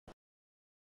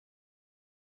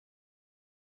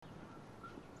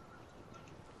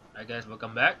Alright guys,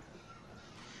 welcome back.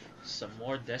 Some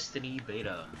more Destiny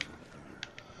beta.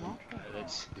 Alright,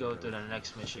 let's go to the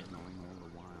next mission.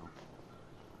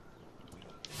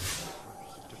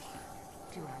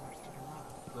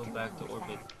 Go back to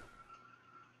orbit.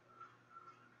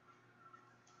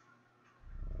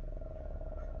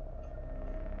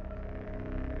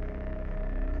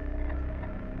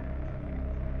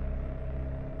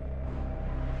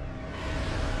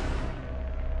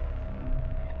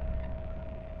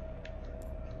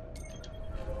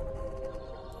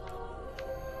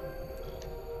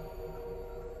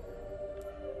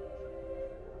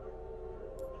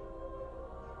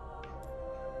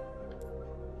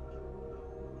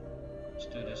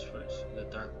 Let's do this first. The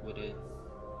dark within.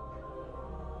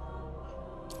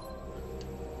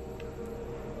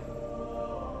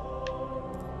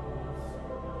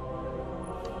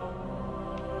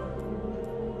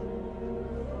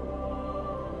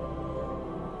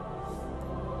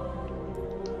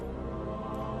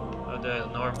 Oh, the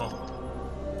normal.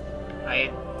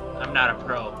 I'm not a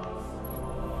pro.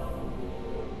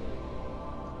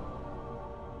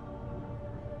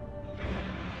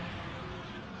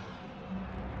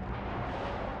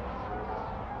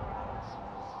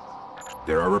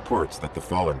 There are reports that the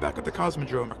Fallen back at the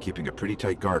Cosmodrome are keeping a pretty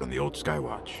tight guard on the old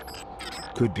Skywatch.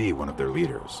 Could be one of their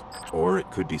leaders, or it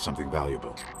could be something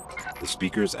valuable. The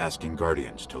speaker's asking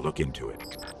Guardians to look into it.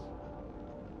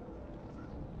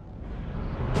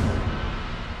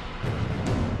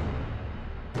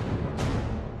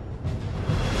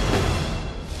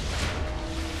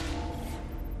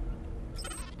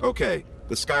 Okay,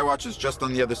 the Skywatch is just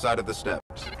on the other side of the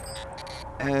steps.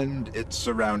 And it's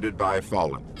surrounded by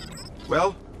Fallen.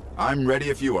 Well, I'm ready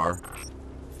if you are.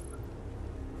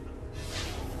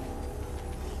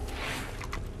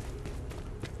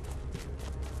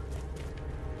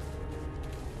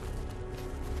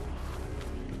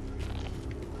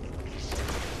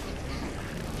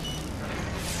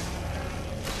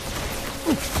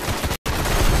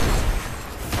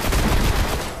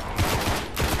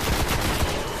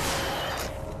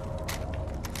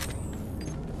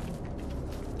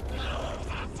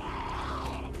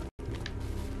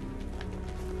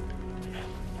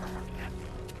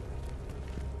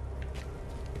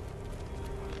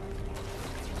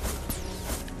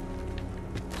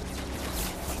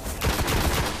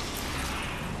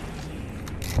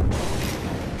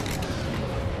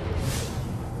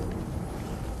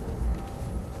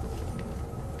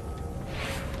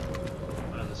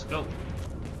 Go.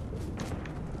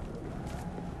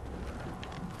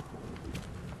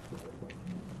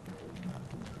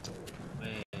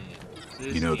 Man,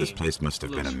 You know, this place must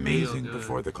have been amazing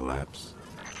before the collapse.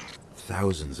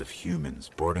 Thousands of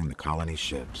humans boarding the colony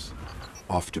ships,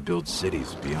 off to build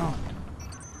cities beyond.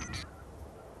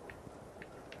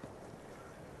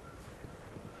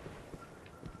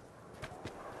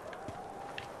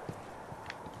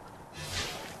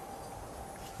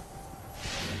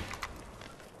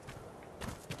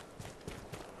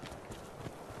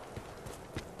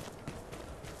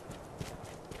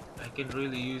 I can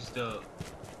really use that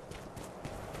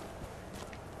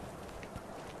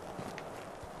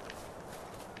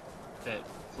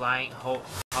flying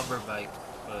hover bike,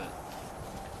 but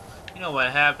you know what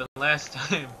happened last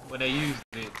time when I used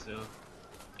it, so.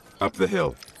 Up the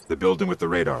hill, the building with the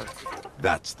radar.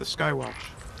 That's the Skywatch.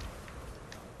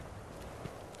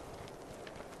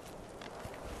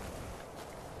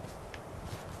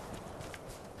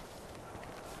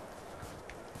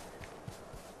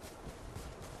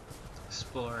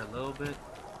 Explore a little bit.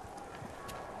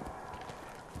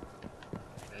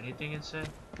 Anything inside?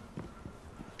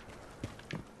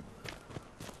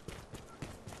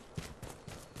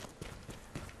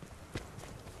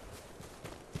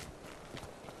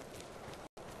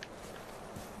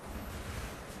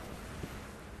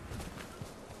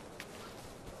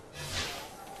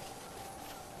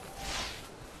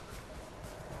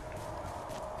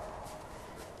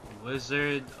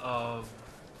 Wizard of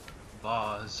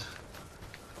Oz.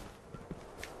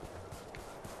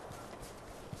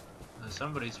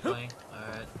 Somebody's playing.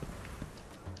 Alright.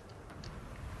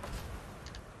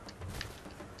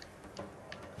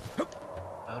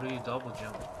 How do you double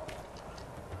jump?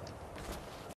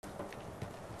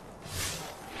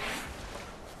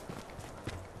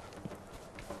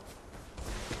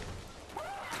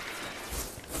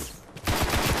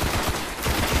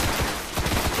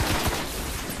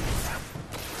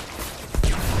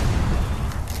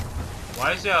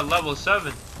 Why is it at level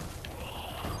 7?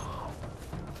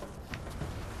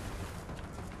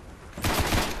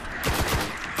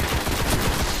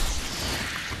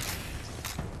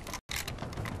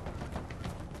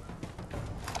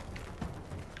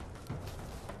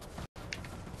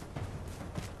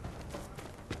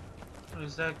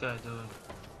 What's that guy doing?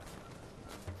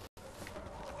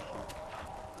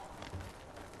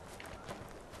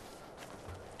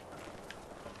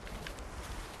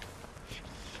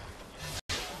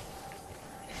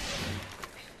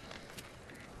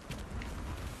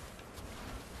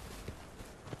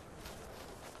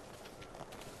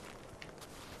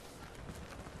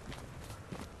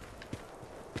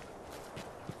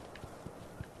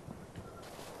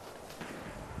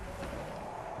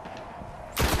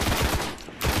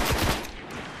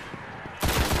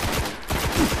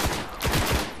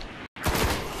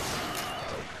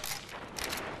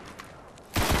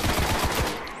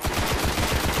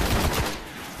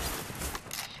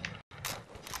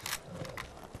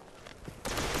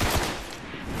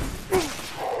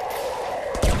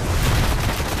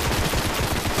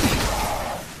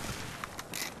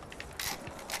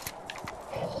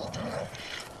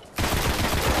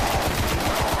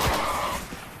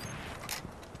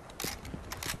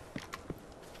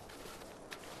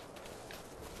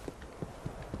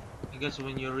 I guess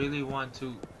when you really want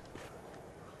to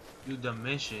do the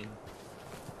mission,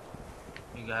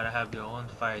 you gotta have your own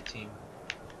fire team.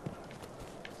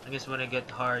 I guess when it gets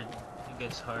harder. I'm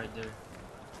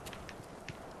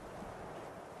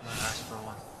gonna ask for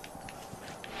one.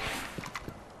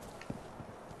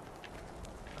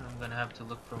 I'm gonna have to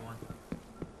look for one.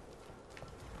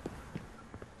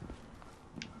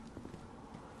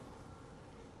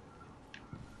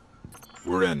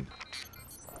 We're in.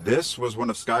 This was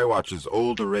one of Skywatch's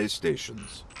old array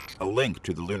stations, a link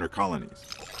to the lunar colonies.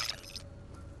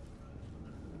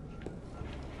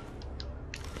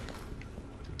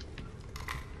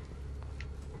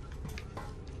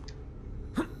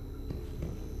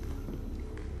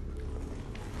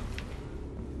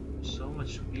 So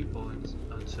much people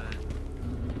outside.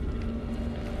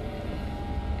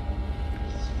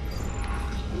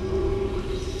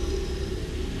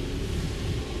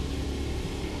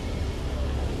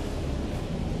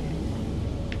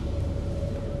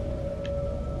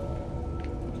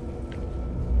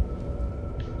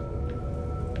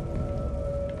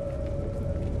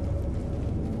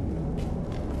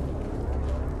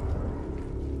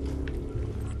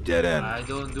 Dead end. I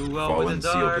don't do well Fallen with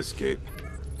the sealed dark. escape.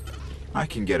 I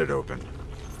can get it open.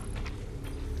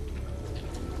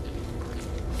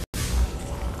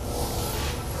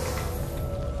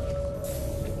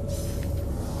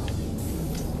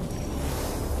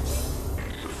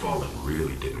 The Fallen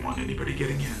really didn't want anybody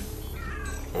getting in.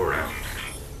 Or out.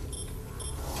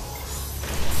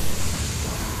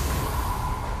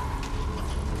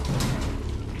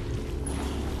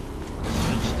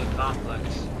 Reach the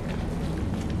complex.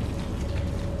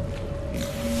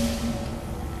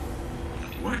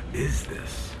 What is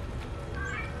this?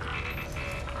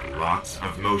 Lots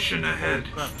of motion ahead.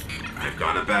 Crap. I've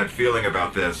got a bad feeling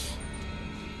about this.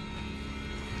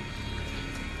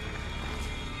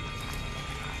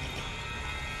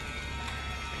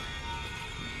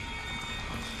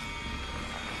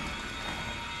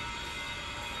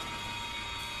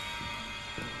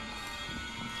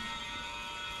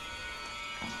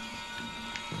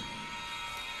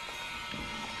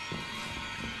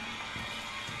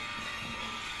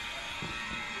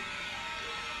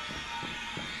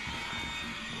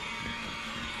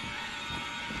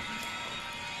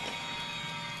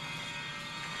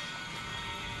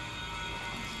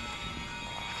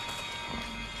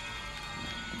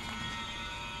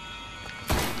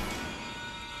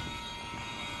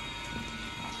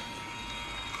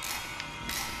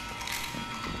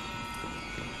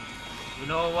 You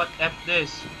know what? F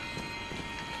this.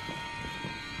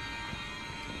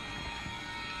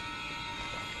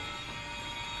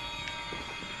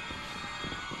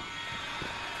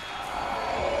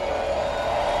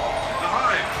 The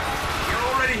Hive! You're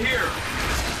already here!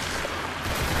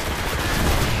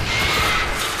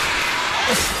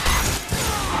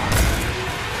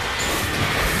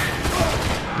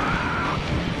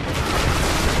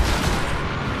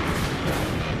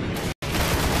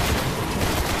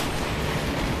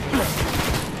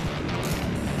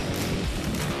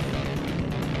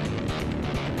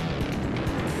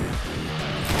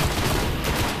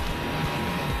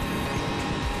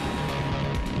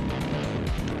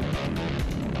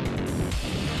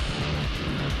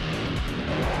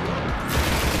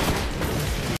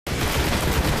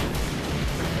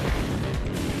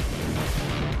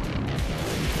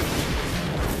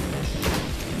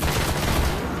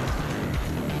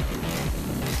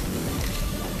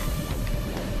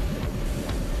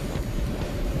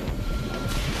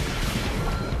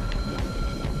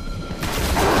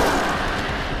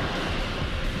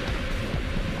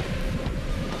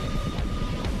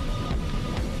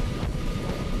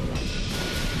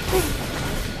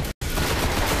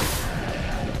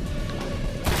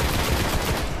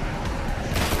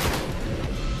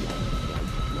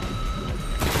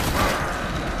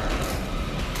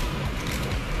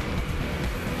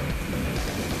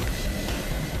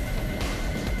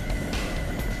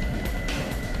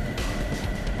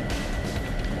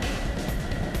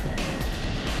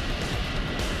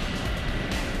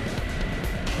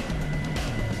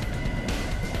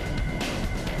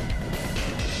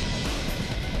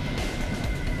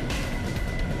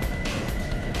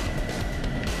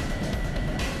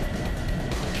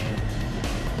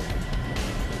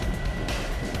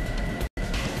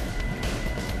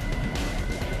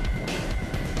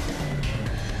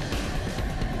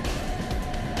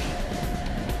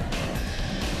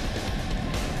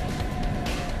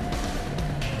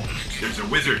 There's a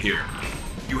wizard here.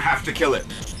 You have to kill it.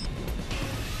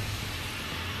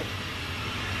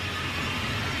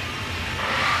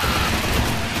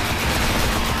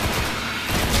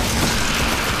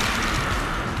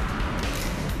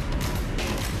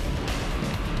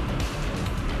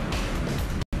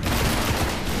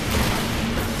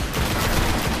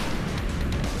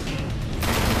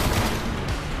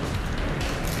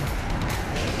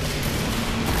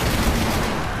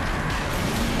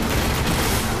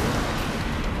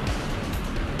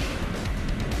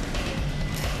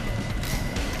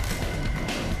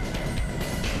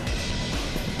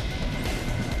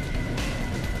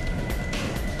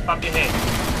 Pop your head.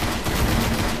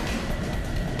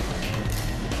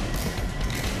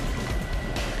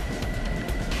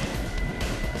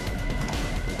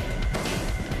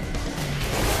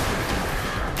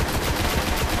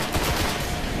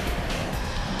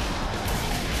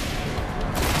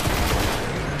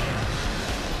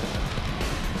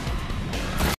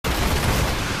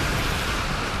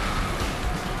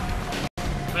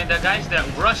 I mean, the guys that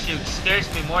rush you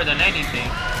scares me more than anything.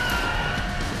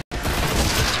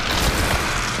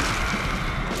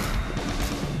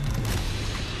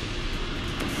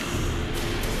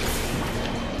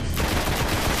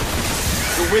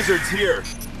 The wizard's here.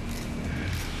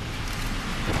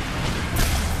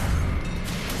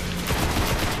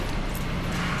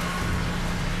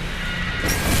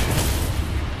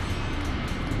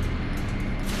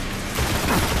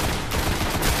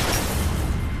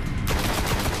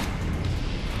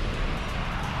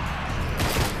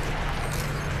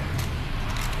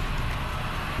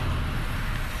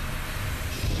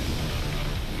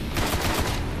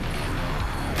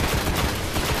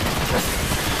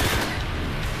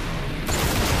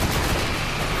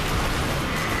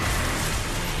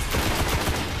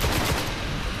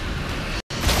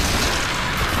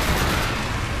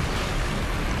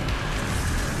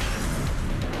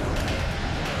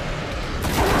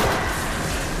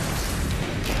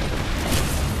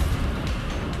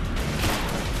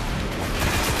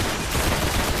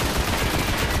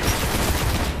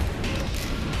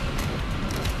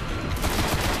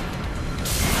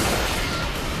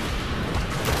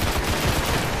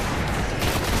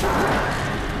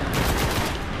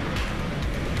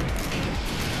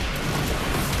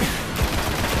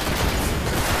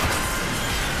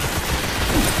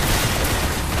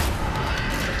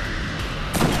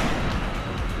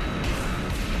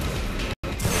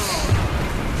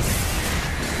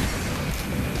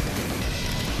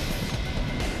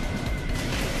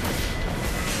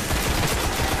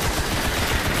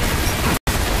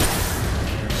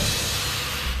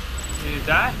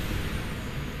 Die?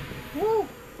 Woo!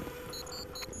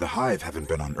 The Hive haven't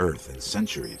been on Earth in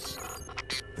centuries.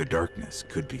 The darkness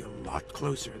could be a lot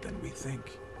closer than we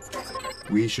think.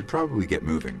 We should probably get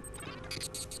moving.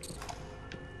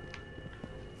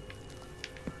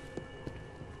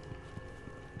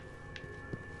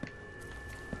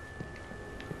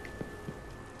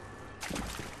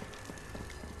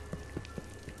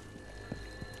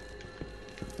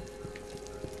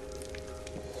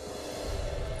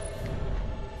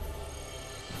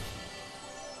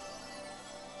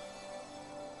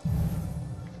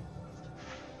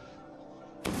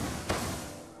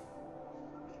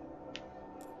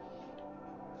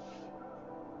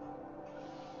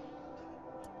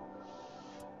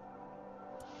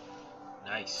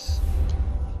 Nice.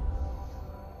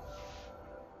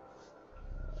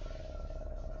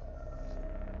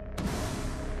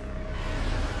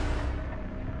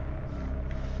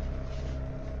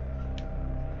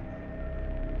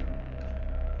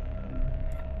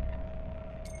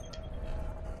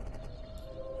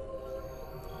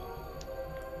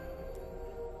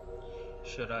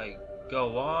 Should I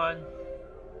go on?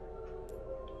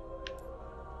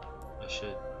 I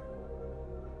should.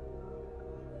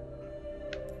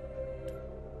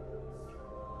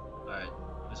 Alright,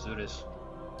 let's do this.